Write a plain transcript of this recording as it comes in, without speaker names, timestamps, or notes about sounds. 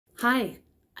Hi,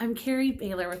 I'm Carrie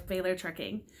Baylor with Baylor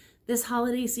Trucking. This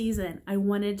holiday season, I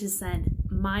wanted to send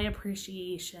my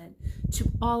appreciation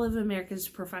to all of America's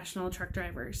professional truck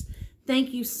drivers.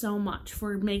 Thank you so much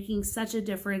for making such a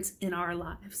difference in our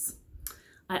lives.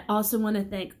 I also want to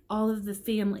thank all of the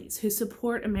families who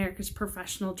support America's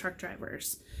professional truck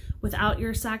drivers. Without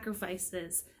your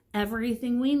sacrifices,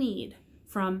 everything we need,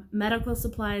 from medical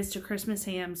supplies to Christmas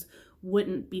hams,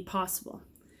 wouldn't be possible.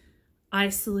 I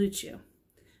salute you.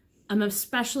 I'm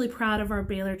especially proud of our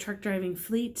Baylor truck driving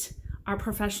fleet. Our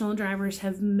professional drivers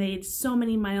have made so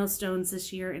many milestones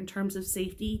this year in terms of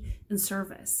safety and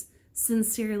service.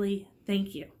 Sincerely,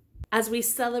 thank you. As we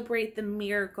celebrate the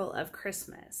miracle of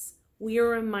Christmas, we are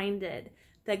reminded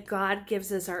that God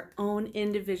gives us our own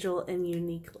individual and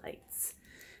unique lights.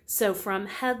 So from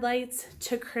headlights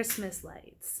to Christmas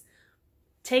lights,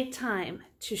 take time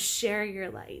to share your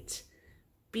light,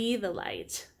 be the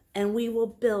light, and we will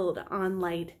build on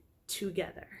light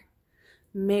together.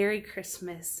 Merry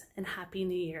Christmas and Happy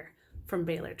New Year from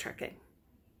Baylor Trucking.